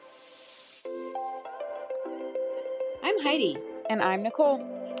I'm Heidi. And I'm Nicole.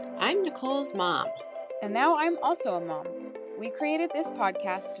 I'm Nicole's mom. And now I'm also a mom. We created this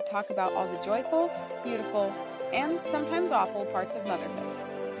podcast to talk about all the joyful, beautiful, and sometimes awful parts of motherhood.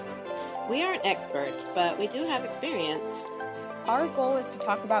 We aren't experts, but we do have experience. Our goal is to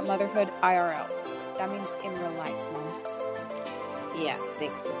talk about motherhood IRL. That means in real life, Mom. Yeah,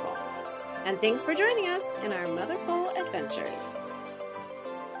 thanks, Nicole. And thanks for joining us in our motherful adventures.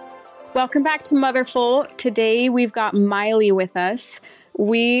 Welcome back to Motherful. Today we've got Maile with us.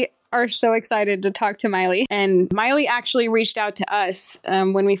 We are so excited to talk to Maile. And Maile actually reached out to us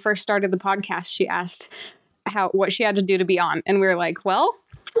when we first started the podcast. She asked what she had to do to be on. And we were like, well,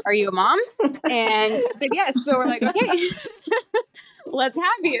 are you a mom? And I said yes. So we're like, okay, let's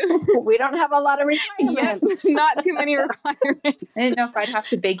have you. We don't have a lot of requirements. Yep, not too many requirements. I didn't know if I'd have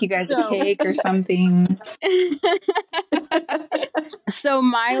to bake you guys a cake or something. So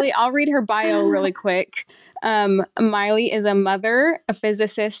Maile, I'll read her bio really quick. Maile is a mother, a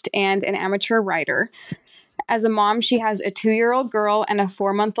physicist, and an amateur writer. As a mom, she has a 2-year-old girl and a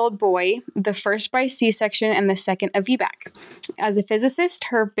 4-month-old boy, the first by C-section and the second a VBAC. As a physicist,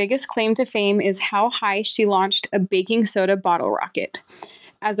 her biggest claim to fame is how high she launched a baking soda bottle rocket.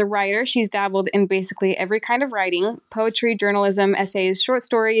 As a writer, she's dabbled in basically every kind of writing: poetry, journalism, essays, short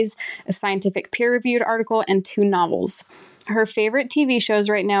stories, a scientific peer-reviewed article, and 2 novels. Her favorite TV shows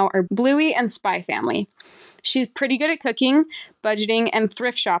right now are Bluey and Spy Family. She's pretty good at cooking, budgeting, and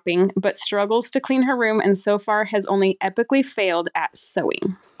thrift shopping, but struggles to clean her room and so far has only epically failed at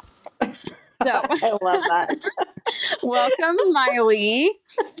sewing. So, I love that. welcome, Maile.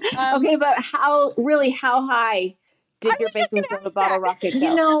 Okay, but how high did your baking soda bottle rocket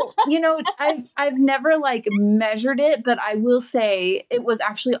go? You know, I've never measured it, but I will say it was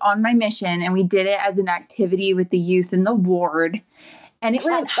actually on my mission, and we did it as an activity with the youth in the ward. And it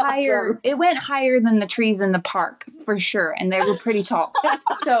went higher. Awesome. It went higher than the trees in the park for sure, and they were pretty tall.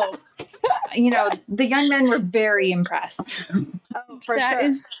 So, the young men were very impressed. Oh, for sure. That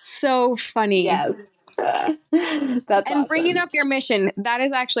is so funny. Yes. That's awesome. Bringing up your mission, that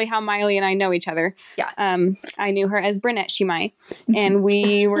is actually how Maile and I know each other. Yes. I knew her as Brunette Shimai, and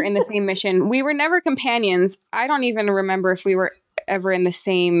we were in the same mission. We were never companions. I don't even remember if we were ever in the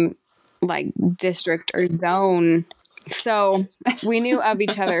same district or zone. So we knew of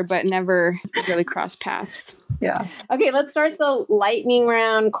each other, but never really crossed paths. Yeah. Okay, let's start the lightning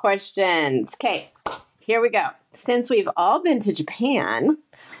round questions. Okay, here we go. Since we've all been to Japan,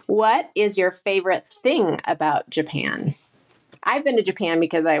 what is your favorite thing about Japan? I've been to Japan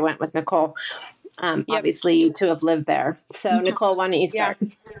because I went with Nicole. Obviously, you two have lived there. So, Nicole, why don't you start?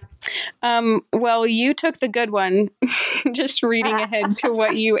 Yeah. Well, you took the good one. Just reading ahead to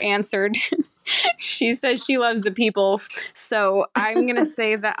what you answered. She says she loves the people. So I'm going to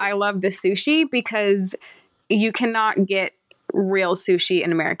say that I love the sushi because you cannot get real sushi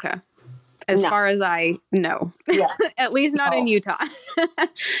in America. As far as I know. Yeah. At least not in Utah.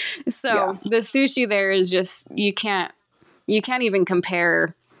 So the sushi there is just, you can't even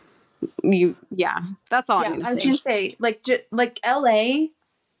compare. That's all I'm going to say. I was going to say, like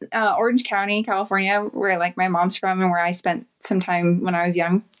LA, Orange County, California, where my mom's from and where I spent some time when I was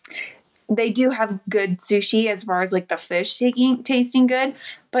young. They do have good sushi as far as the fish tasting good,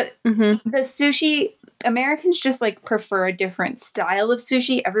 but the sushi, Americans just prefer a different style of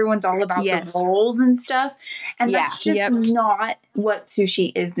sushi. Everyone's all about the rolls and stuff. And that's just not what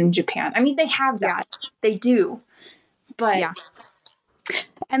sushi is in Japan. I mean, they have that. They do. But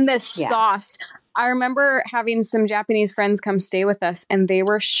and the sauce. I remember having some Japanese friends come stay with us, and they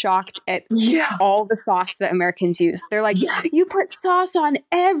were shocked at all the sauce that Americans use. They're like, you put sauce on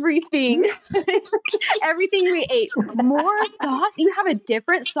everything. Everything we ate. More sauce? You have a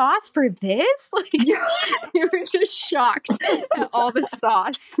different sauce for this? They were just shocked at all the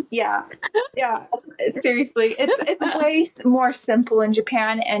sauce. Yeah. Yeah. Seriously. It's way more simple in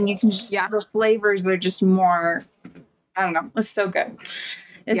Japan, and you can just, the flavors are just more, I don't know. It's so good.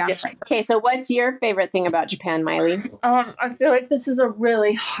 It's different. Okay, so what's your favorite thing about Japan, Maile? I feel like this is a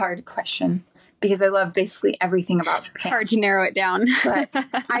really hard question because I love basically everything about Japan. It's hard to narrow it down. But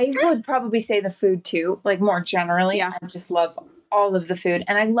I would probably say the food too, more generally. I just love all of the food.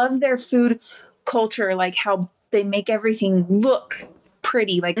 And I love their food culture, how they make everything look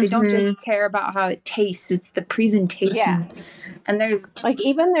pretty. They don't just care about how it tastes. It's the presentation. Yeah. And there's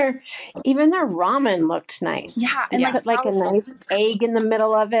even their ramen looked nice. Yeah. And they put a nice egg in the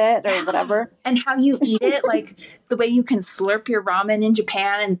middle of it or whatever. And how you eat it, the way you can slurp your ramen in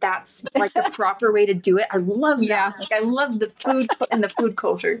Japan, and that's the proper way to do it. I love that. I love the food and the food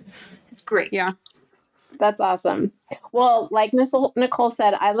culture. It's great. Yeah. That's awesome. Well, like Nicole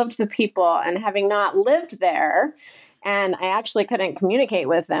said, I loved the people, and having not lived there, and I actually couldn't communicate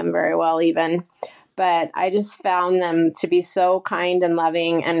with them very well even. But I just found them to be so kind and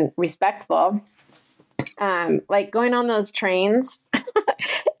loving and respectful. Like going on those trains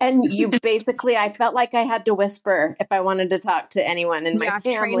and you basically, I felt like I had to whisper if I wanted to talk to anyone in my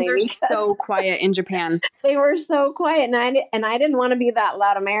family. Trains are so quiet in Japan. They were so quiet. And I didn't want to be that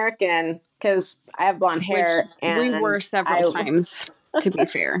loud American because I have blonde hair. And we were several times, to be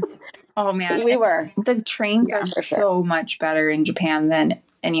fair. Oh man, we were. The trains are so much better in Japan than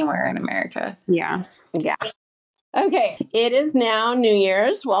anywhere in America. Yeah. Yeah. Okay. It is now New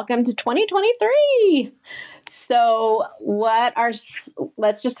Year's. Welcome to 2023. So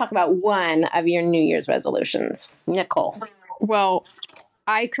let's just talk about one of your New Year's resolutions. Nicole. Well,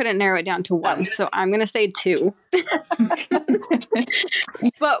 I couldn't narrow it down to one, so I'm going to say two.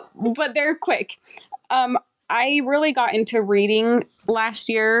 but they're quick. I really got into reading last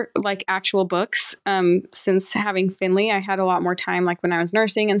year, like actual books. Since having Finley, I had a lot more time, like when I was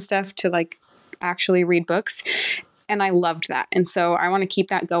nursing and stuff, to like actually read books. And I loved that. And so I want to keep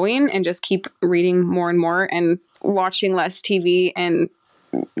that going and just keep reading more and more and watching less TV and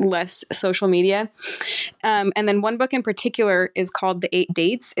less social media. And then one book in particular is called The 8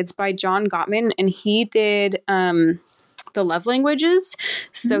 Dates. It's by John Gottman, and he did The Love Languages.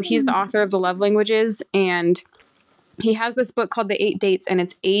 So he's the author of The Love Languages, and he has this book called The 8 Dates, and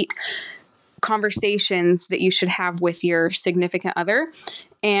it's 8 conversations that you should have with your significant other.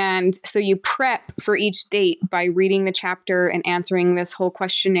 And so you prep for each date by reading the chapter and answering this whole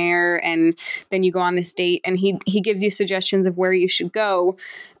questionnaire. And then you go on this date, and he gives you suggestions of where you should go.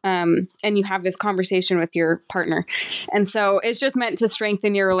 And you have this conversation with your partner. And so it's just meant to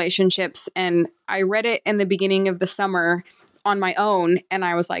strengthen your relationships. And I read it in the beginning of the summer on my own. And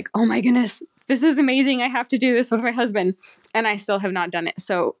I was like, oh my goodness, this is amazing. I have to do this with my husband. And I still have not done it.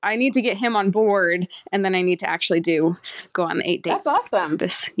 So I need to get him on board, and then I need to actually go on the 8 dates. That's awesome.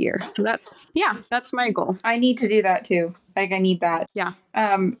 This year. So that's my goal. I need to do that too. Like I need that. Yeah.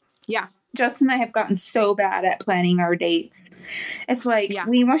 Yeah. Justin and I have gotten so bad at planning our dates. It's like,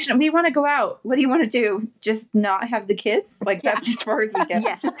 we want to go out. What do you want to do? Just not have the kids? Like that's as far as we get.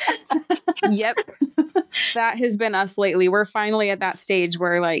 Yes. Yep. That has been us lately. We're finally at that stage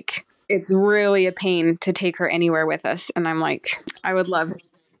where like, it's really a pain to take her anywhere with us. And I'm like, I would love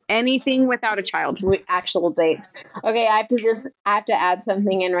anything without a child. Actual dates. Okay, I have to add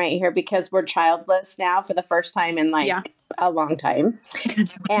something in right here because we're childless now for the first time in a long time.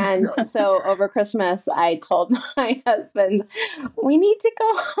 And so over Christmas, I told my husband, we need to go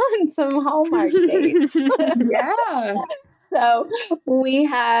on some Hallmark dates. Yeah. So we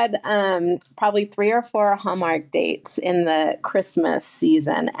had probably 3 or 4 Hallmark dates in the Christmas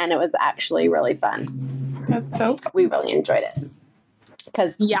season, and it was actually really fun. That's so cool. We really enjoyed it.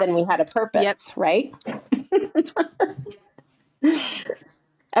 Because then we had a purpose, right?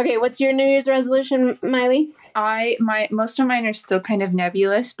 Okay, what's your New Year's resolution, Maile? Most of mine are still kind of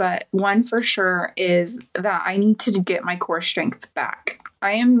nebulous, but one for sure is that I need to get my core strength back.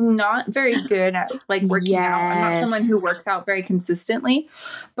 I am not very good at like working out. I'm not someone who works out very consistently,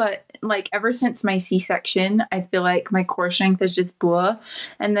 but like ever since my C-section, I feel like my core strength is just blah.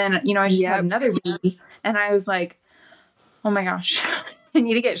 And then, I just had another baby, and I was like, oh my gosh, I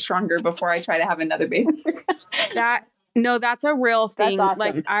need to get stronger before I try to have another baby. That's a real thing. That's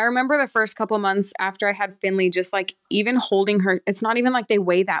awesome. Like I remember the first couple months after I had Finley, just like even holding her, it's not even like they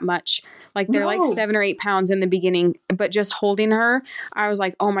weigh that much. Like they're like 7 or 8 pounds in the beginning, but just holding her, I was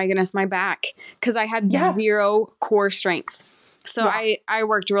like, oh my goodness, my back. Cause I had zero core strength. So I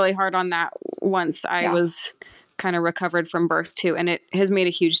worked really hard on that once I was kind of recovered from birth too. And it has made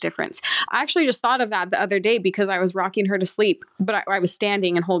a huge difference. I actually just thought of that the other day because I was rocking her to sleep, but I was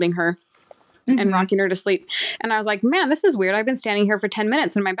standing and holding her and rocking her to sleep. And I was like, man, this is weird. I've been standing here for 10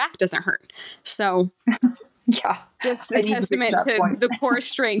 minutes and my back doesn't hurt. So just a testament to the core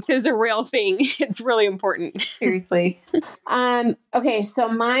strength is a real thing. It's really important. Seriously. Okay, so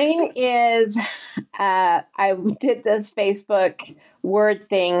mine is, I did this Facebook word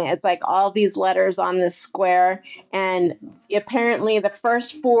thing. It's like all these letters on this square. And apparently the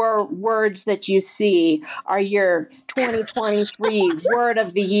first 4 words that you see are your 2023 word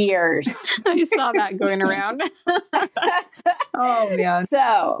of the years. I saw that going around. Oh, man.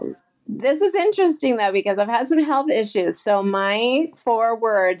 So this is interesting, though, because I've had some health issues. So my 4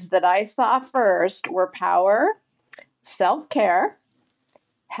 words that I saw first were power, self-care,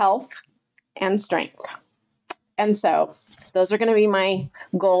 health, and strength. And so those are going to be my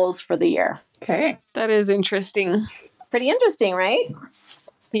goals for the year. Okay. That is interesting. Pretty interesting, right?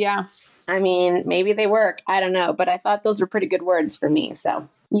 Yeah. I mean, maybe they work. I don't know. But I thought those were pretty good words for me. So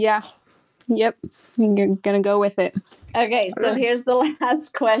yeah, Yep. You're going to go with it. Okay, so here's the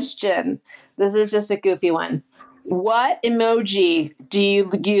last question. This is just a goofy one. What emoji do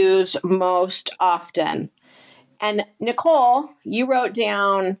you use most often? And Nicole, you wrote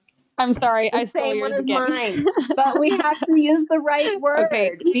down I'm sorry. I the stole same yours one as again. mine, but we have to use the right word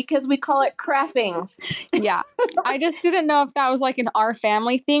Okay. because we call it craffing. Yeah. I just didn't know if that was like an our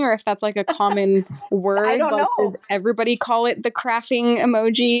family thing or if that's like a common word. I don't like, know. Does everybody call it the craffing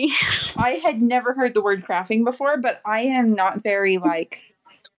emoji? I had never heard the word crafting before, but I am not very like,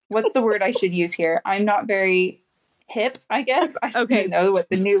 what's the word I should use here? I'm not very hip, I guess. I don't Okay. even know what's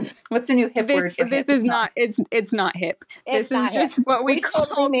the new hip word for This hip. is not it's not hip. It's This not is just hip. what we totally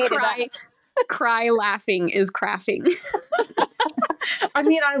call made cry. it up. Cry laughing is craffing. I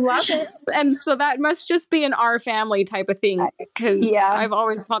mean, I love it. And so that must just be an our family type of thing because Yeah. I've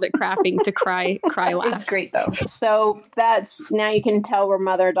always called it craffing to cry laugh. It's great though. So that's now you can tell we're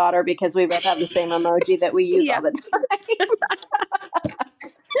mother daughter because we both have the same emoji that we use all the time.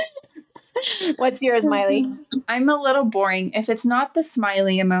 What's yours, Maile? I'm a little boring. If it's not the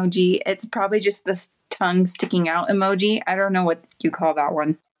smiley emoji, it's probably just the tongue sticking out emoji. I don't know what you call that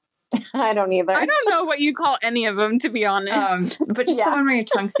one. I don't either. I don't know what you call any of them, to be honest. But just the one where your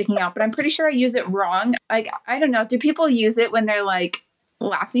tongue's sticking out. But I'm pretty sure I use it wrong. Like, I don't know. Do people use it when they're like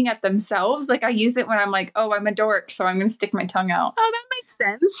laughing at themselves? Like, I use it when I'm like, oh, I'm a dork, so I'm going to stick my tongue out. Oh, that makes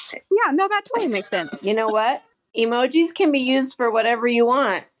sense. Yeah, no, that totally makes sense. You know what? Emojis can be used for whatever you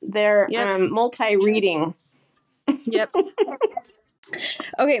want. They're multi-reading. Yep.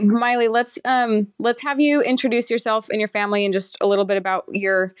 Okay, Maile, let's have you introduce yourself and your family and just a little bit about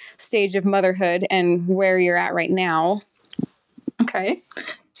your stage of motherhood and where you're at right now. Okay.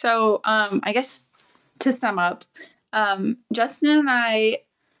 So, I guess to sum up, Justin and I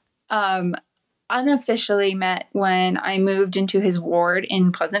unofficially met when I moved into his ward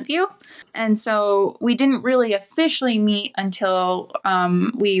in Pleasant View. And so we didn't really officially meet until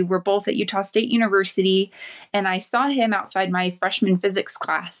we were both at Utah State University, and I saw him outside my freshman physics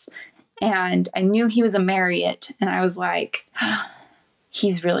class, and I knew he was a Marriott, and I was like,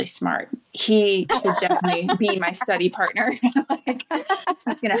 he's really smart. He should definitely be my study partner. Like,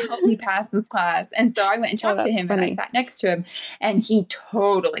 he's going to help me pass this class. And so I went and talked to him and I sat next to him, and he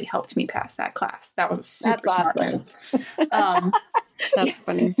totally helped me pass that class. That was a super smart move. That's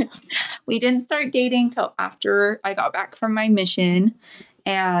funny. We didn't start dating till after I got back from my mission.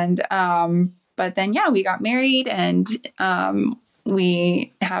 And, but then, yeah, we got married, and,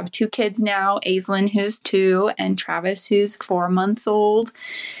 we have 2 kids now, Aislinn, who's 2, and Travis, who's 4 months old.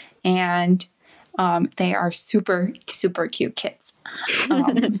 And they are super, super cute kids.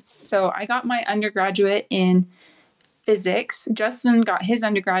 So I got my undergraduate in physics. Justin got his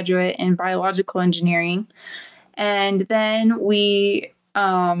undergraduate in biological engineering. And then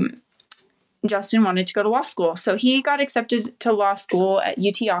Justin wanted to go to law school. So he got accepted to law school at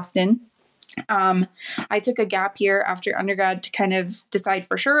UT Austin. I took a gap year after undergrad to kind of decide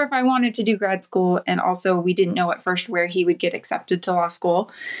for sure if I wanted to do grad school. And also we didn't know at first where he would get accepted to law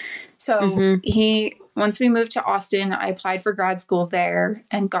school. So once we moved to Austin, I applied for grad school there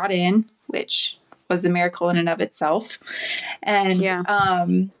and got in, which was a miracle in and of itself. And,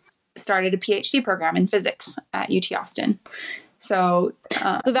 started a PhD program in physics at UT Austin. So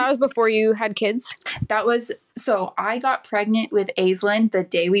that was before you had kids? So I got pregnant with Aislinn the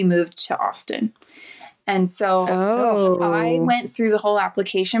day we moved to Austin. And so I went through the whole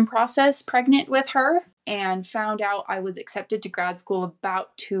application process pregnant with her and found out I was accepted to grad school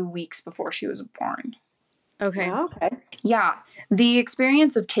about 2 weeks before she was born. Okay. Oh, okay. Yeah. The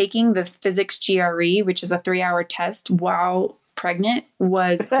experience of taking the physics GRE, which is a 3-hour test while pregnant,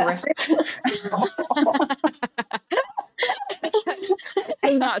 was horrific.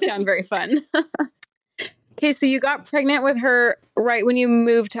 Does not sound very fun. Okay, so you got pregnant with her right when you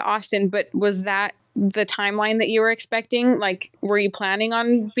moved to Austin, but was that the timeline that you were expecting? Like, were you planning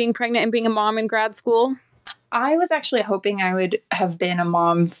on being pregnant and being a mom in grad school? I was actually hoping I would have been a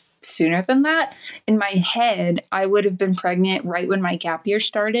mom sooner than that. In my head, I would have been pregnant right when my gap year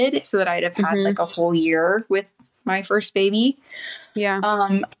started so that I'd have had like a whole year with my first baby. Yeah.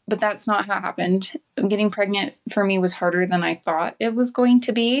 But that's not how it happened. Getting pregnant for me was harder than I thought it was going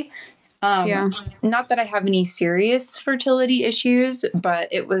to be. Not that I have any serious fertility issues, but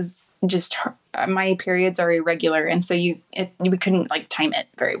it was just my periods are irregular, and so we couldn't like time it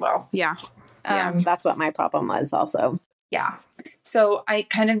very well. Yeah. That's what my problem was also. Yeah. So I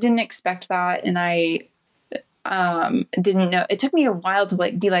kind of didn't expect that, and I didn't know. It took me a while to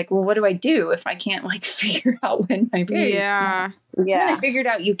like be like, well, what do I do if I can't like figure out when my period's Yeah. Then I figured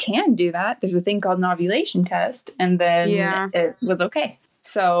out you can do that. There's a thing called an ovulation test, and then it was okay.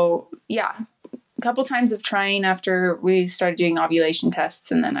 So yeah, a couple times of trying after we started doing ovulation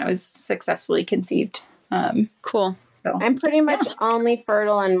tests, and then I was successfully conceived. Cool. So I'm pretty much only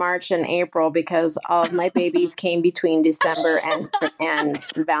fertile in March and April because all of my babies came between December and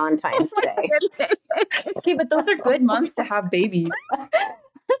Valentine's Day. okay, but those are good months to have babies.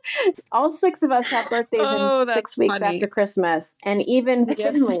 All 6 of us have birthdays Oh, in that's 6 weeks funny. after Christmas, and even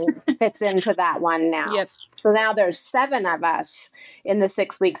Finley fits into that one now. Yep. So now there's 7 of us in the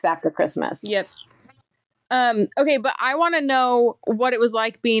 6 weeks after Christmas. Yep. Okay, but I want to know what it was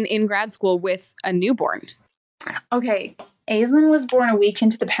like being in grad school with a newborn. Okay, Aislinn was born a week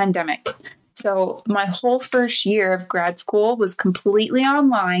into the pandemic. So my whole first year of grad school was completely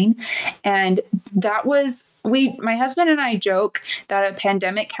online. And that was, my husband and I joke that a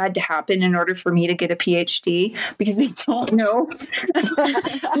pandemic had to happen in order for me to get a PhD because we don't know.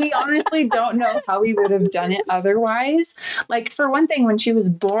 We honestly don't know how we would have done it otherwise. Like, for one thing, when she was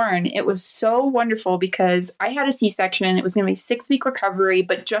born, it was so wonderful because I had a C-section. It was going to be a 6-week recovery,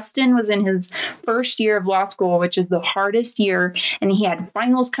 but Justin was in his first year of law school, which is the hardest year. And he had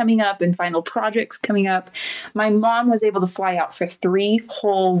finals coming up and final projects coming up. My mom was able to fly out for 3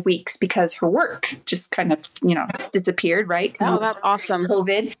 whole weeks because her work just kind of, disappeared, right? Oh, that's awesome.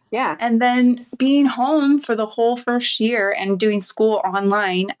 COVID. Yeah. And then being home for the whole first year and doing school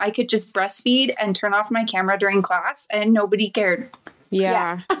online, I could just breastfeed and turn off my camera during class and nobody cared.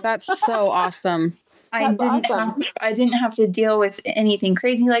 Yeah. That's so awesome. I didn't have to deal with anything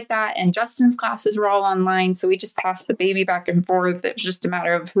crazy like that. And Justin's classes were all online. So we just passed the baby back and forth. It was just a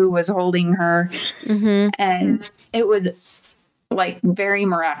matter of who was holding her. Mm-hmm. And it was like very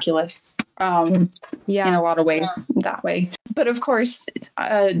miraculous. In a lot of ways that way. But of course,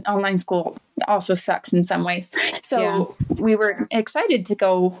 online school also sucks in some ways. So we were excited to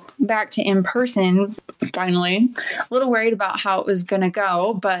go back to in person finally. A little worried about how it was going to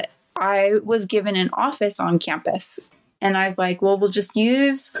go, but I was given an office on campus. And I was like, well, we'll just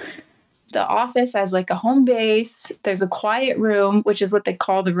use the office as like a home base. There's a quiet room, which is what they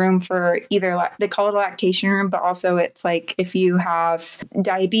call the room for either, they call it a lactation room, but also it's like if you have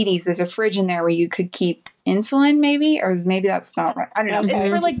diabetes, there's a fridge in there where you could keep insulin maybe, or maybe that's not right. I don't know. Okay.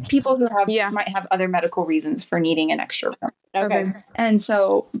 It's for like people who might have other medical reasons for needing an extra room. Okay. And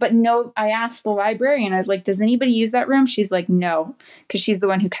so, but no, I asked the librarian, I was like, does anybody use that room? She's like, no, because she's the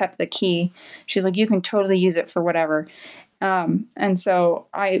one who kept the key. She's like, you can totally use it for whatever. And so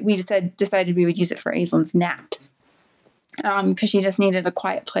we decided we would use it for Aislinn's naps. Cause she just needed a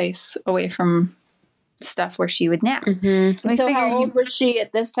quiet place away from stuff where she would nap. Mm-hmm. So how old was she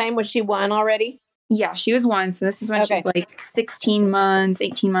at this time? Was she 1 already? Yeah, she was 1. So this is when she's like 16 months,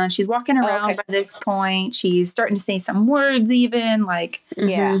 18 months. She's walking around by this point. She's starting to say some words even like,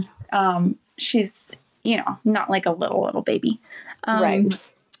 she's, not like a little baby. Right.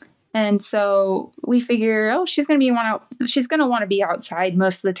 And so we figure, she's going to want to be outside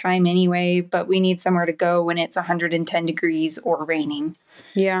most of the time anyway, but we need somewhere to go when it's 110 degrees or raining.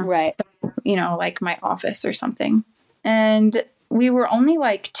 Yeah. Right. So, like my office or something. And we were only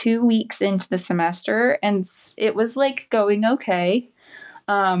like 2 weeks into the semester and it was like going okay.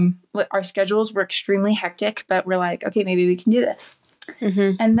 Our schedules were extremely hectic, but we're like, okay, maybe we can do this.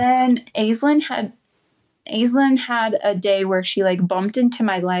 Mm-hmm. And then Aislinn had a day where she like bumped into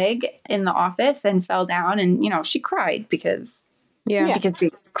my leg in the office and fell down and, she cried because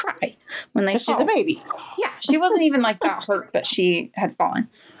babies cry when they fall. She's a baby. Yeah. She wasn't even like that hurt, but she had fallen.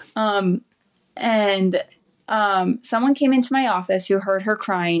 Someone came into my office who heard her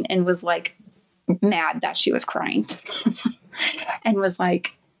crying and was like mad that she was crying and was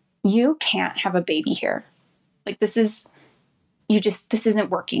like, you can't have a baby here. Like this isn't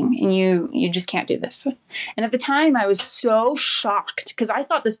working and you just can't do this. And at the time I was so shocked because I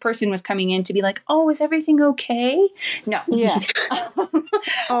thought this person was coming in to be like, oh, is everything okay? No. Yeah.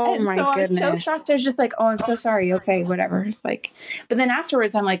 Oh my goodness. I was so shocked. I was just like, oh, I'm so sorry. Okay, whatever. Like, but then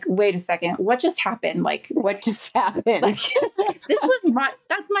afterwards I'm like, wait a second, what just happened? Like, What just happened?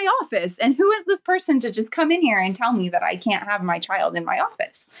 That's my office. And who is this person to just come in here and tell me that I can't have my child in my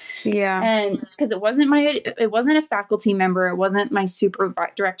office? Yeah. And because it wasn't a faculty member. It wasn't my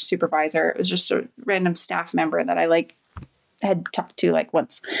direct supervisor. It was just a random staff member that I had talked to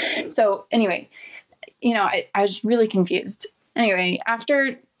once. So anyway, I was really confused. Anyway,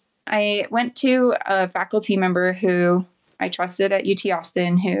 after I went to a faculty member who I trusted at UT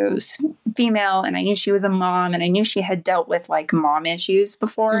Austin, who's female, and I knew she was a mom, and I knew she had dealt with mom issues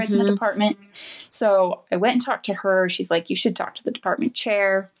before in the department. So I went and talked to her. She's like, you should talk to the department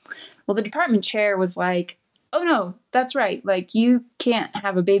chair. Well, the department chair was like, oh no, that's right. Like, you can't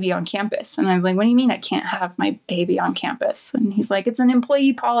have a baby on campus. And I was like, what do you mean I can't have my baby on campus? And he's like, it's an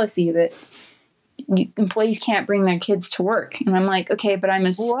employee policy that employees can't bring their kids to work. And I'm like, okay, but I'm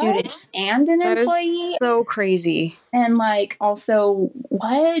a student and an That is employee. so crazy. And like, also,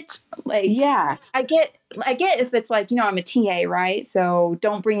 what? Like, Yeah. I get if it's like, I'm a TA, right? So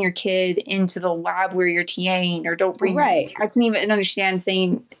don't bring your kid into the lab where you're TAing, or don't bring. Right. I can even understand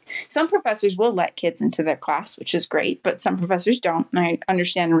saying some professors will let kids into their class, which is great, but some professors don't. And I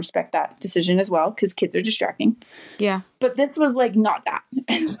understand and respect that decision as well, because kids are distracting. Yeah. But this was like not that.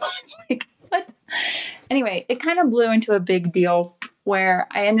 And I was like, what? Anyway, it kind of blew into a big deal where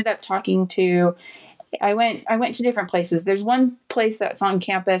I ended up talking to. I went to different places. There's one place that's on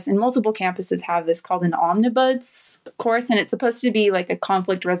campus, and multiple campuses have this, called an omnibus course, and it's supposed to be like a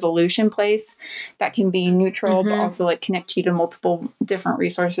conflict resolution place that can be neutral, but also like connect you to multiple different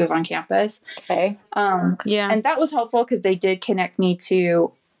resources on campus. Okay. Yeah. And that was helpful because they did connect me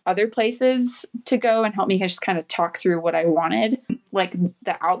to other places to go and help me just kind of talk through what I wanted, like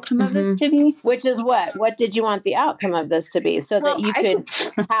the outcome of this to be. Which is what? What did you want the outcome of this to be? So that you could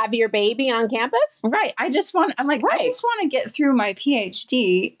have your baby on campus? Right. I just want to get through my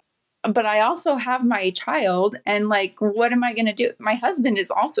PhD, but I also have my child, and like, what am I going to do? My husband is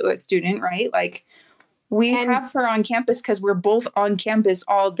also a student, right? Like, we have her on campus because we're both on campus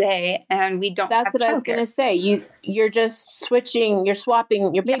all day, and we don't. That's what I was going to say. You're just switching. You're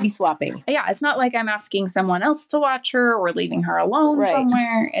swapping. You're baby swapping. Yeah, it's not like I'm asking someone else to watch her or leaving her alone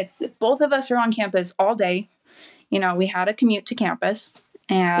somewhere. It's both of us are on campus all day. We had a commute to campus,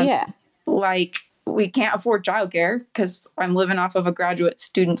 and like, we can't afford childcare because I'm living off of a graduate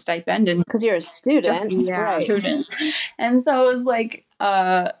student stipend, and because you're a student, right? Student. And so it was like,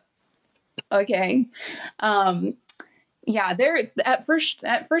 okay. There at first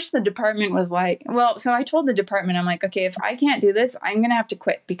the department was like, well, so I told the department, I'm like, okay, if I can't do this, I'm going to have to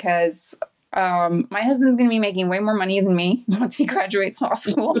quit, because my husband's going to be making way more money than me once he graduates law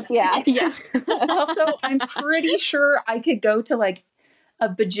school. Yeah. Also, I'm pretty sure I could go to like a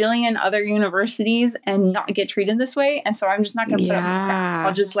bajillion other universities and not get treated this way. And so I'm just not going to put up with crap.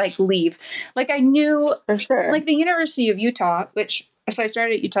 I'll just like leave. Like, I knew for sure, like the University of Utah, which, if I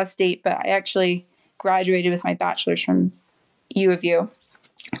started at Utah State, but I actually graduated with my bachelor's from U of U.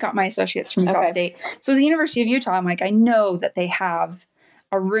 Got my associates from Utah State. So the University of Utah, I'm like, I know that they have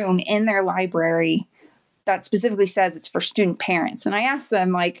a room in their library that specifically says it's for student parents. And I asked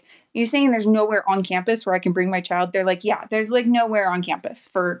them, like, you saying there's nowhere on campus where I can bring my child? They're like, yeah, there's like nowhere on campus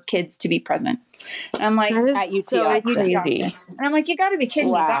for kids to be present. And I'm like, at UT, so crazy. And I'm like, you got to be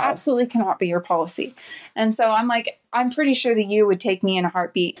kidding me. That absolutely cannot be your policy. And so I'm like, I'm pretty sure the U would take me in a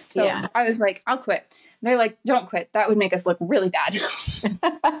heartbeat. So I was like, I'll quit. They're like, don't quit. That would make us look really bad.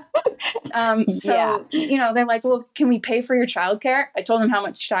 They're like, well, can we pay for your childcare? I told them how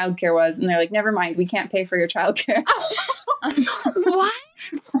much childcare was, and they're like, never mind, we can't pay for your childcare. What?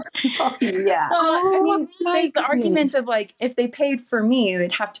 Yeah. I mean, there's the argument of like, if they paid for me,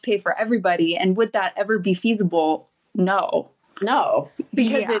 they'd have to pay for everybody. And would that ever be feasible? No.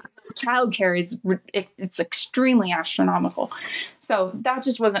 Because childcare is, it's extremely astronomical. So that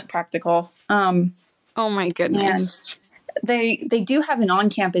just wasn't practical. Oh my goodness. They do have an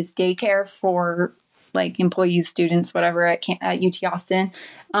on-campus daycare for like employees, students, whatever at UT Austin.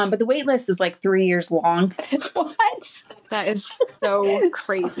 But the wait list is like 3 years long. What? That is so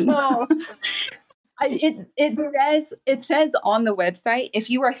crazy. It says on the website, if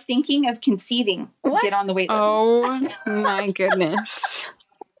you are thinking of conceiving, get on the wait list. Oh my goodness.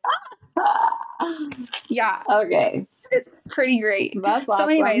 Yeah. Okay. It's pretty great. That's awesome. So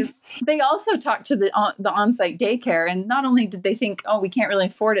anyways, they also talked to the on-site daycare, and not only did they think, oh, we can't really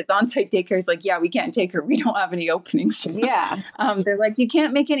afford it, the on-site daycare is like, yeah, we can't take her. We don't have any openings. Yeah. They're like, you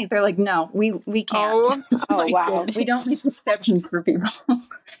can't make any. They're like, no, we can't. Oh wow. We don't make exceptions for people.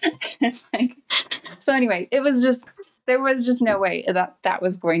 So anyway, there was just no way that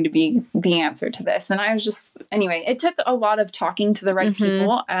was going to be the answer to this. And I was just, anyway, it took a lot of talking to the right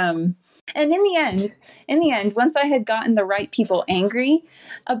people. And in the end, once I had gotten the right people angry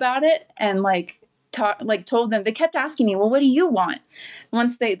about it and told them, they kept asking me, well, what do you want?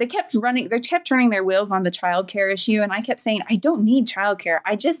 Once they kept turning their wheels on the childcare issue. And I kept saying, I don't need childcare.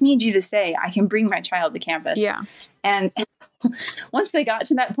 I just need you to say I can bring my child to campus. Yeah. And once they got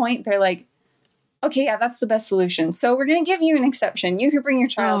to that point, they're like, okay, yeah, that's the best solution. So we're going to give you an exception. You can bring your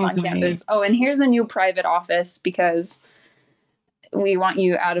child on campus. Oh, and here's a new private office because we want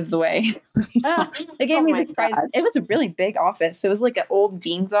you out of the way. They gave me this prize. It was a really big office. It was like an old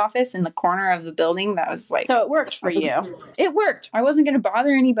dean's office in the corner of the building. That was like, so it worked for you. It worked. I wasn't going to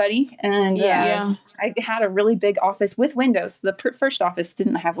bother anybody. And Yeah. I had a really big office with windows. The first office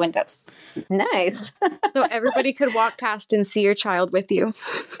didn't have windows. Nice. So everybody could walk past and see your child with you.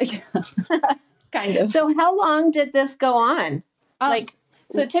 Kind of. So how long did this go on?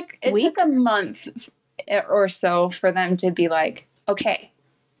 So it took a month or so for them to be like, okay,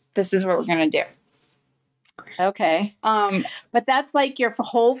 this is what we're going to do. Okay. But that's like your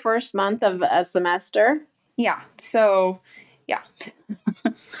whole first month of a semester? Yeah. So, yeah.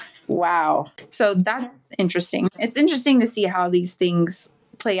 Wow. So that's interesting. It's interesting to see how these things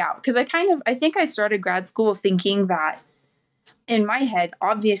play out. Because I think I started grad school thinking that in my head,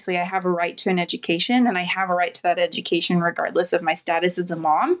 obviously I have a right to an education and I have a right to that education regardless of my status as a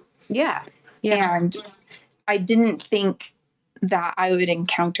mom. Yeah. And I didn't think that I would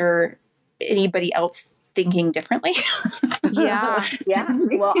encounter anybody else thinking differently. Yeah. Yeah.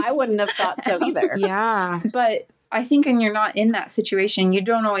 Well, I wouldn't have thought so either. Yeah. But I think when you're not in that situation, you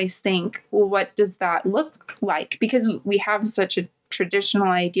don't always think, well, what does that look like? Because we have such a traditional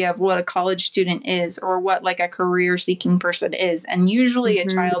idea of what a college student is or what like a career seeking person is. And usually a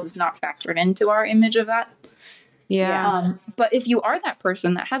child is not factored into our image of that. Yeah. But if you are that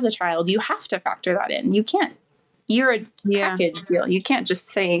person that has a child, you have to factor that in. You can't. You're a package deal. You can't just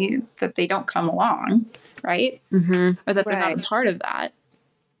say that they don't come along, right? Mm-hmm. Or that they're not a part of that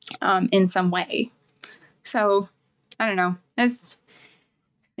in some way. So, I don't know.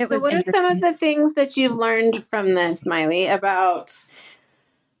 So what are some of the things that you've learned from this, Maile, about,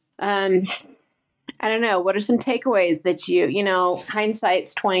 I don't know, what are some takeaways that you know,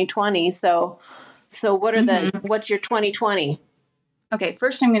 hindsight's 2020. So what are what's your 2020? Okay,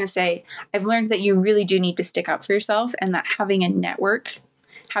 first I'm going to say I've learned that you really do need to stick up for yourself and that having a network,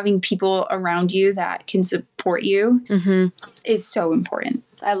 having people around you that can support you is so important.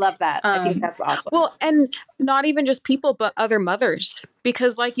 I love that. I think that's awesome. Well, and not even just people, but other mothers.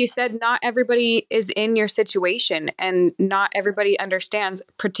 Because like you said, not everybody is in your situation and not everybody understands,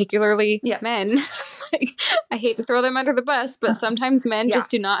 particularly men. Like, I hate to throw them under the bus, but sometimes men just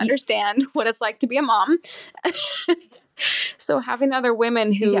do not understand what it's like to be a mom. So having other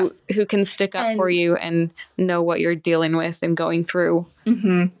women who can stick up for you and know what you're dealing with and going through.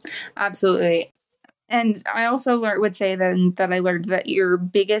 Absolutely. And I also would say that I learned that your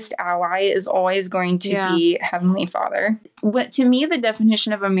biggest ally is always going to be Heavenly Father. What to me, the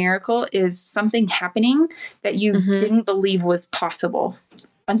definition of a miracle is something happening that you didn't believe was possible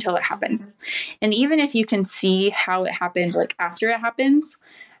until it happened. And even if you can see how it happened, like after it happens,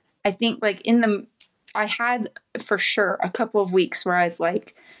 I think like I had for sure a couple of weeks where I was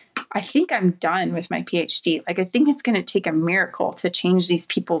like, I think I'm done with my PhD. Like, I think it's going to take a miracle to change these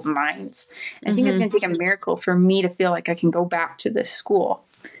people's minds. I think it's going to take a miracle for me to feel like I can go back to this school.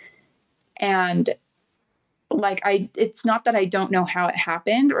 And like, it's not that I don't know how it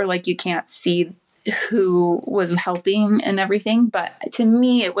happened or like you can't see who was helping and everything. But to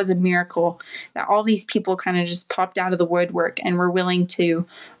me, it was a miracle that all these people kind of just popped out of the woodwork and were willing to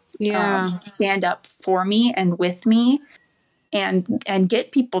stand up for me and with me. And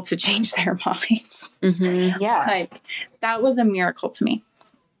get people to change their minds. Yeah. Like, that was a miracle to me.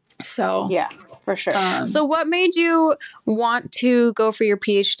 So, yeah, for sure. So what made you want to go for your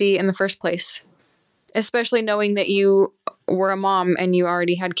PhD in the first place? Especially knowing that you were a mom and you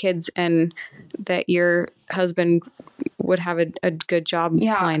already had kids and that your husband would have a good job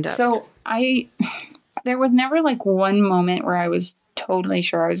lined up. So there was never like one moment where I was totally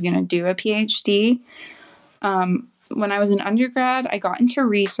sure I was going to do a PhD. When I was an undergrad, I got into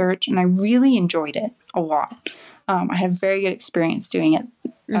research and I really enjoyed it a lot. I had a very good experience doing it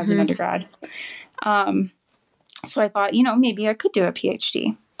as an undergrad. So I thought, maybe I could do a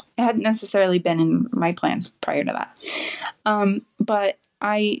PhD. It hadn't necessarily been in my plans prior to that. But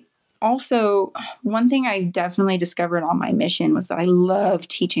I also, one thing I definitely discovered on my mission was that I love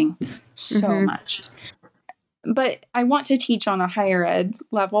teaching so much. But I want to teach on a higher ed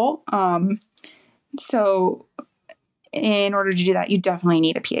level. So in order to do that, you definitely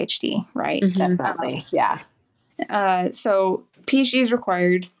need a PhD, right? Definitely. Yeah. So PhD is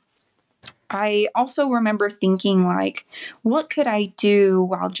required. I also remember thinking like, what could I do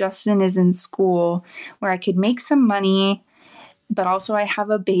while Justin is in school where I could make some money, but also I have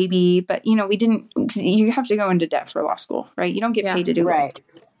a baby, but you have to go into debt for law school, right? You don't get paid to do it.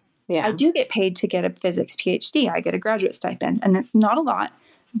 Yeah. I do get paid to get a physics PhD. I get a graduate stipend and it's not a lot,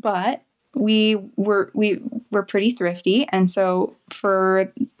 but we were pretty thrifty. And so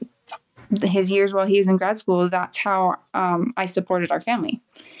for his years while he was in grad school, that's how I supported our family.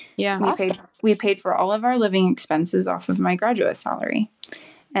 Yeah. We paid for all of our living expenses off of my graduate salary,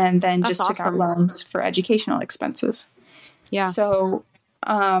 and then That's just took out awesome. loans for educational expenses. Yeah. So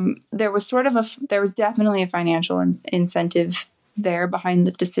there was definitely a financial incentive there behind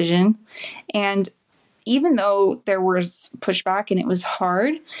the decision. And even though there was pushback and it was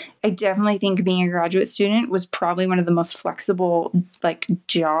hard, I definitely think being a graduate student was probably one of the most flexible like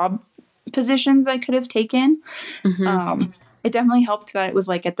job positions I could have taken. Mm-hmm. It definitely helped that it was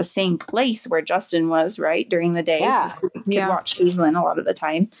like at the same place where Justin was, right, during the day. Yeah. We could watch Hazelin a lot of the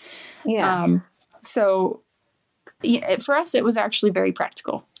time. Yeah. So for us, it was actually very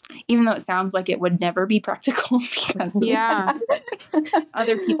practical, even though it sounds like it would never be practical because of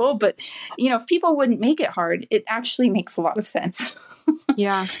other people. But, if people wouldn't make it hard, it actually makes a lot of sense.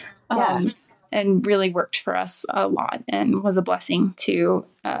 Yeah. And really worked for us a lot and was a blessing to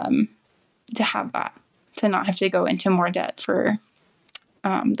have that, to not have to go into more debt for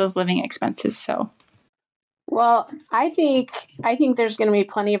those living expenses. So. Well, I think there's going to be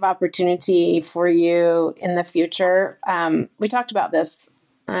plenty of opportunity for you in the future. We talked about this,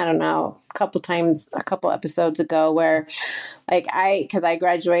 I don't know, a couple episodes ago, where like because I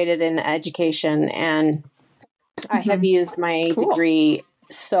graduated in education and I have used my degree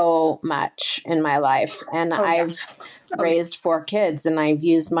so much in my life, and I've raised 4 kids, and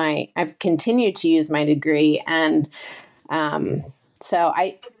I've continued to use my degree, and so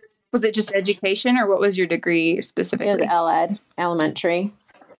Was it just education, or what was your degree specifically? It was L-Ed, elementary.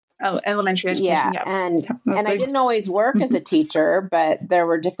 Oh, elementary education. Yeah. And I didn't always work as a teacher, but there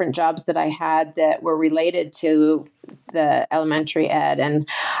were different jobs that I had that were related to the elementary ed. And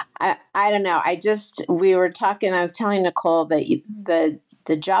I don't know. We were talking, I was telling Nicole that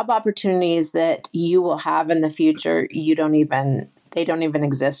the job opportunities that you will have in the future, they don't even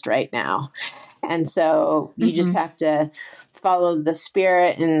exist right now. And so you just have to follow the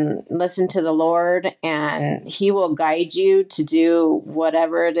Spirit and listen to the Lord, and He will guide you to do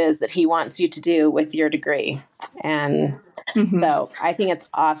whatever it is that He wants you to do with your degree. And so I think it's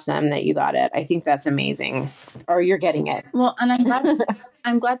awesome that you got it. I think that's amazing. Or you're getting it. Well, and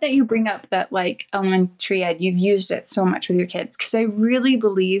I'm glad that you bring up that like elementary ed, you've used it so much with your kids, because I really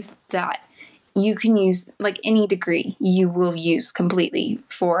believe that you can use like any degree you will use completely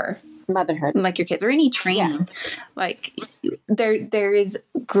for motherhood, like your kids, or any training. Like there is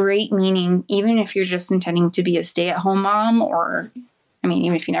great meaning, even if you're just intending to be a stay-at-home mom, or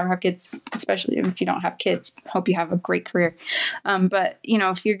even if you never have kids, especially if you don't have kids, hope you have a great career. But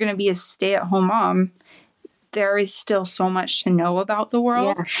if you're going to be a stay-at-home mom, there is still so much to know about the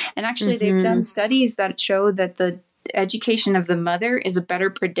world. And actually they've done studies that show that the education of the mother is a better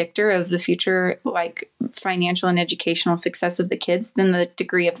predictor of the future, like financial and educational success of the kids, than the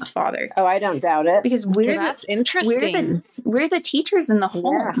degree of the father. Oh, I don't doubt it. Because that's interesting. We're the teachers in the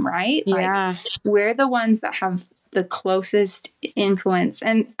home, right? Yeah. Like, we're the ones that have the closest influence.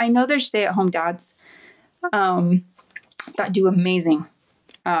 And I know there's stay-at-home dads that do amazing.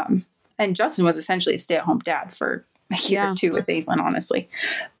 And Justin was essentially a stay-at-home dad for a year or two with Aislinn, honestly.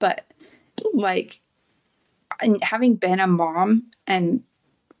 But like, and having been a mom, and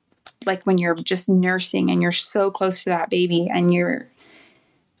like when you're just nursing and you're so close to that baby, and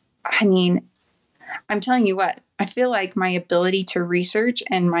I'm telling you what, I feel like my ability to research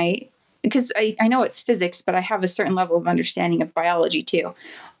and because I know it's physics, but I have a certain level of understanding of biology too.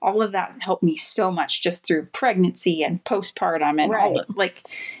 All of that helped me so much just through pregnancy and postpartum and all that. Like,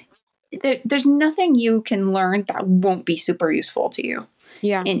 there's nothing you can learn that won't be super useful to you.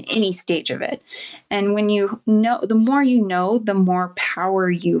 In any stage of it. And when the more you know, the more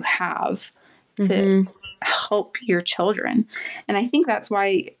power you have to help your children. And I think that's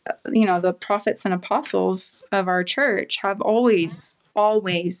why, the prophets and apostles of our church have always,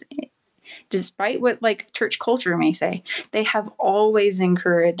 despite what like church culture may say, they have always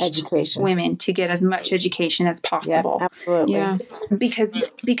encouraged women to get as much education as possible. Because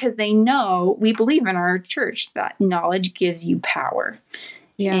they know, we believe in our church that knowledge gives you power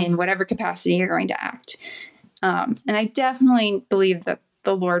in whatever capacity you're going to act. And I definitely believe that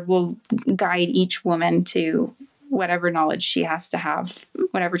the Lord will guide each woman to whatever knowledge she has to have,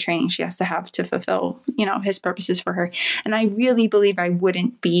 whatever training she has to have to fulfill, His purposes for her. And I really believe I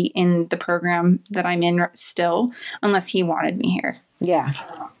wouldn't be in the program that I'm in still unless He wanted me here.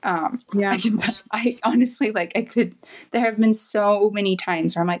 I honestly, there have been so many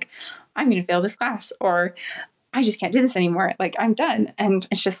times where I'm like, I'm going to fail this class, or I just can't do this anymore. Like, I'm done. And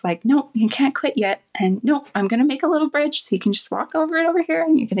it's just like, nope, you can't quit yet. And nope, I'm going to make a little bridge so you can just walk over it over here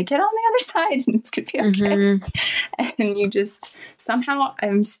and you're going to get on the other side and it's going to be okay. Mm-hmm. And you just, somehow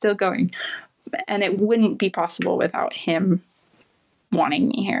I'm still going. And it wouldn't be possible without him wanting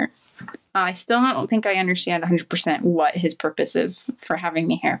me here. I still don't think I understand 100% what his purpose is for having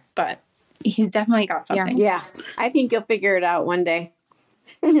me here, but he's definitely got something. Yeah. I think you'll figure it out one day.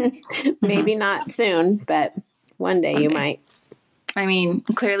 Maybe not soon, but one day you might. I mean,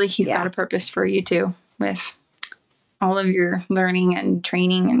 clearly he's got a purpose for you too, with all of your learning and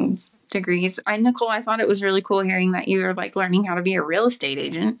training and degrees. Nicole, I thought it was really cool hearing that you were like learning how to be a real estate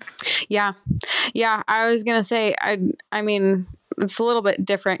agent. Yeah. I was going to say, I mean, it's a little bit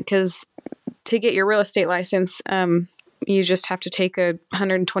different because to get your real estate license, you just have to take a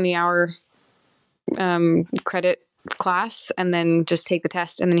 120-hour credit class and then just take the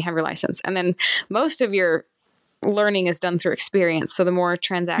test and then you have your license. And then most of your learning is done through experience. So the more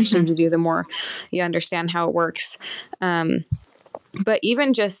transactions you do, the more you understand how it works. But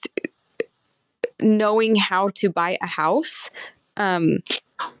even just knowing how to buy a house,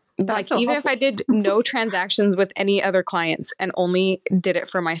 like so even helpful. If I did no transactions with any other clients and only did it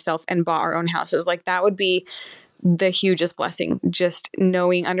for myself and bought our own houses, like that would be the hugest blessing. Just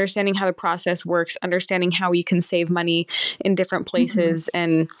knowing, understanding how the process works, understanding how you can save money in different places.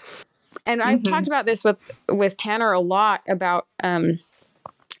 And I've talked about this with Tanner a lot about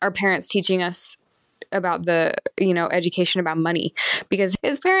our parents teaching us about the, education about money, because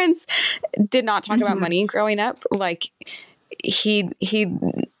his parents did not talk about money growing up. Like he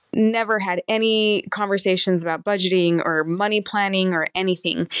never had any conversations about budgeting or money planning or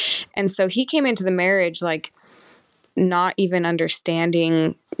anything. And so he came into the marriage, like not even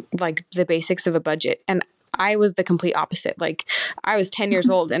understanding like the basics of a budget. And I was the complete opposite. Like I was 10 years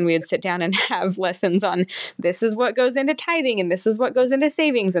old and we would sit down and have lessons on this is what goes into tithing and this is what goes into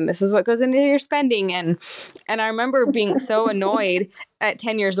savings and this is what goes into your spending. And I remember being so annoyed at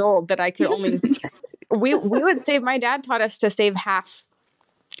 10 years old that I could only, we would save, my dad taught us to save half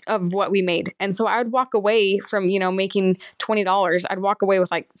of what we made. And so I would walk away from, making $20. I'd walk away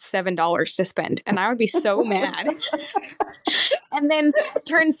with like $7 to spend. And I would be so mad. And then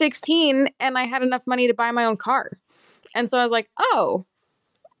turned 16 and I had enough money to buy my own car. And so I was like, oh,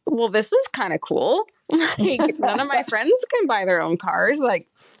 well, this is kind of cool. Like, none of my friends can buy their own cars. Like,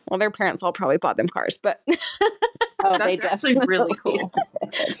 well, their parents all probably bought them cars, but oh, they definitely really cool.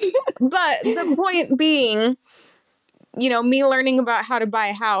 But the point being, me learning about how to buy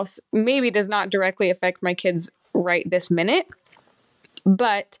a house maybe does not directly affect my kids right this minute,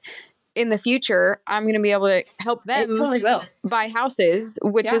 but in the future, I'm going to be able to help them buy houses,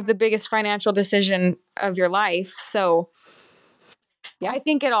 which is the biggest financial decision of your life. So I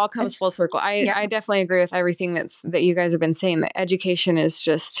think it all comes full circle. I definitely agree with everything that you guys have been saying. That education is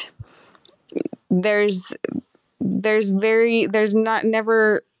just, there's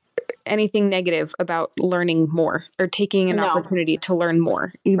never anything negative about learning more or taking an opportunity to learn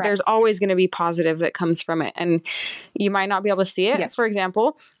more. Right. There's always going to be positive that comes from it. And you might not be able to see it. Yes. For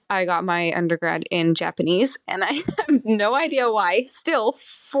example, I got my undergrad in Japanese and I have no idea why still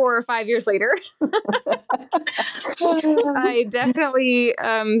 4 or 5 years later. I definitely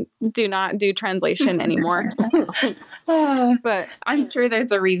do not do translation anymore. But I'm sure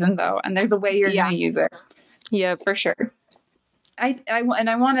there's a reason though. And there's a way you're going to use it. Yeah, for sure. I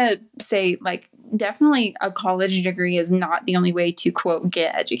want to say, like, definitely a college degree is not the only way to, quote,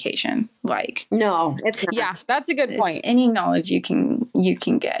 get education. Like, no, it's not. Yeah, that's a good point. Any knowledge you can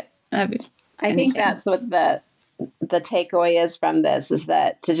get. I think that's what the takeaway is from this, is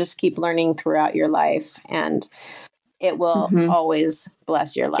that to just keep learning throughout your life, and it will always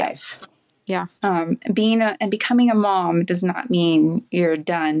bless your life. Yes. Yeah. Becoming a mom does not mean you're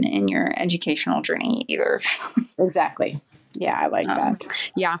done in your educational journey either. Exactly. Yeah, I like that.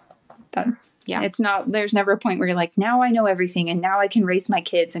 Yeah. Yeah. It's not, there's never a point where you're like, now I know everything and now I can raise my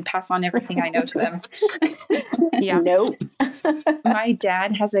kids and pass on everything I know to them. Yeah. Nope. My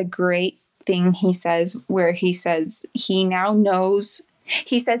dad has a great thing he says where he says he now knows,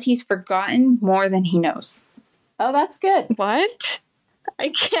 he says he's forgotten more than he knows. Oh, that's good. What? I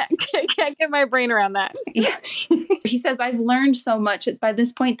can't get my brain around that. Yeah. He says, I've learned so much by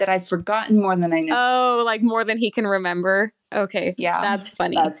this point that I've forgotten more than I know. Oh, like more than he can remember. Okay. Yeah. That's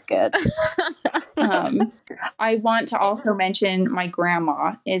funny. That's good. I want to also mention my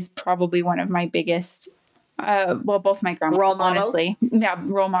grandma is probably one of my biggest, both my grandmas, role models. Honestly. Yeah,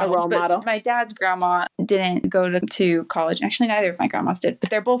 role models. A role model. My dad's grandma didn't go to college. Actually, neither of my grandmas did,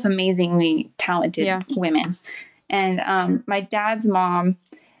 but they're both amazingly talented women. And my dad's mom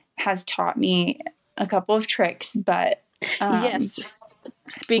has taught me a couple of tricks, but yes.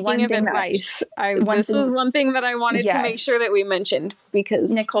 Speaking one of thing advice, one this thing- is one thing that I wanted to make Yes. sure that we mentioned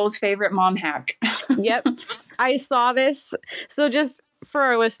because Nicole's favorite mom hack. yep, I saw this. So just for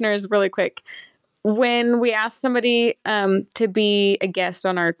our listeners really quick, when we ask somebody to be a guest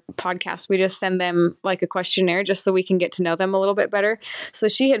on our podcast, we just send them like a questionnaire just so we can get to know them a little bit better. So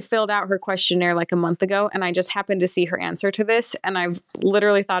she had filled out her questionnaire like a month ago, and I just happened to see her answer to this, and I've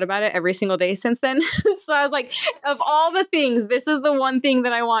literally thought about it every single day since then. So I was like, of all the things, this is the one thing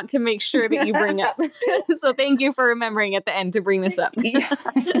that I want to make sure that you bring up. So thank you for remembering at the end to bring this up. Yeah.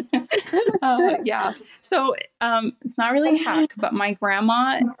 Yeah. So it's not really a hack, but my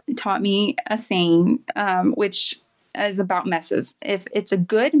grandma taught me a saying, which is about messes. If it's a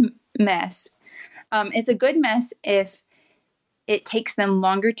good mess, it's a good mess if it takes them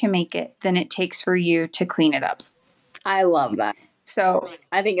longer to make it than it takes for you to clean it up. I love that. So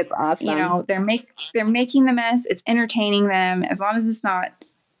I think it's awesome. you know, they're making the mess. It's entertaining them as long as it's not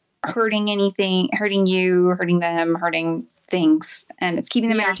hurting anything, hurting you, hurting them, hurting things, and it's keeping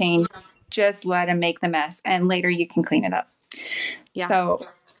them entertained. Just let them make the mess, and later you can clean it up. Yeah. So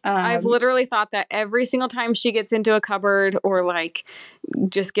I've literally thought that every single time she gets into a cupboard or like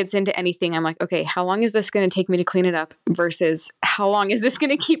just gets into anything, I'm like, okay, how long is this going to take me to clean it up versus how long is this going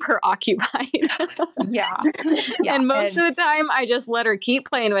to keep her occupied? yeah. And most of the time I just let her keep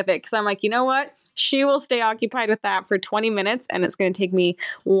playing with it because I'm like, you know what? She will stay occupied with that for 20 minutes and it's going to take me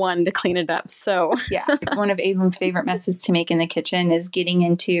 1 to clean it up. So yeah, one of Aislinn's favorite messes to make in the kitchen is getting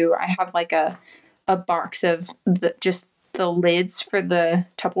into, I have like a box of just the lids for the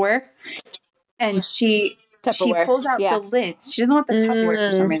Tupperware. And she pulls out the lids. She doesn't want the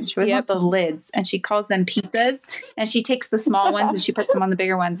Tupperware for some reason. She doesn't want the lids. And she calls them pizzas. And she takes the small ones and she puts them on the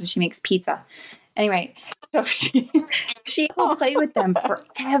bigger ones and she makes pizza. Anyway, so she will play with them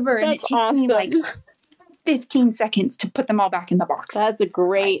forever. And it takes me like 15 seconds to put them all back in the box. That's a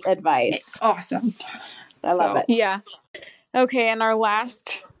great advice. It's awesome. I love it. Yeah. Okay. And our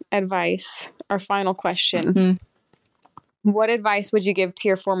last advice, our final question. Mm-hmm. What advice would you give to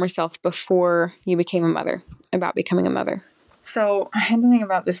your former self before you became a mother about becoming a mother? So I had been thinking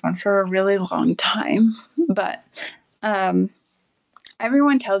about this one for a really long time, but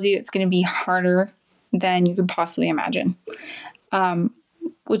everyone tells you it's going to be harder than you could possibly imagine,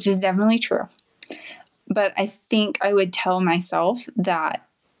 which is definitely true. But I think I would tell myself that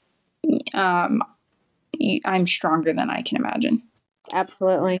I'm stronger than I can imagine.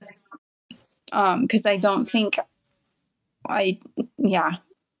 Absolutely. Because I don't think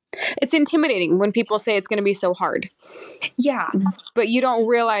It's intimidating when people say it's going to be so hard. Yeah. But you don't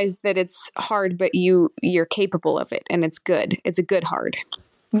realize that it's hard, but you're capable of it and it's good. It's a good hard.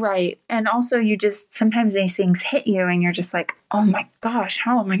 Right. And also you just, sometimes these things hit you and you're just like, oh my gosh,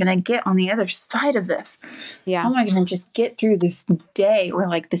 how am I going to get on the other side of this? Yeah. How am I going to just get through this day or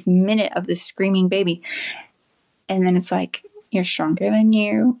like this minute of this screaming baby? And then it's like, you're stronger than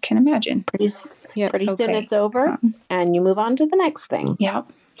you can imagine. Pretty soon it's over and you move on to the next thing.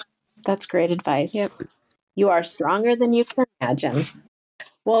 Yep. That's great advice. Yep. You are stronger than you can imagine.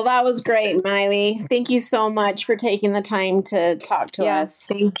 Well, that was great, Maile. Thank you so much for taking the time to talk to us.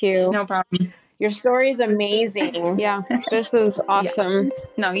 Thank you. No problem. Your story is amazing. Yeah, this is awesome. Yeah.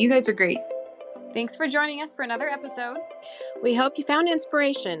 No, you guys are great. Thanks for joining us for another episode. We hope you found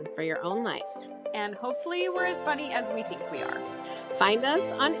inspiration for your own life. And hopefully we're as funny as we think we are. Find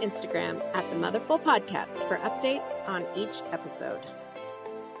us on Instagram at the Motherful Podcast for updates on each episode.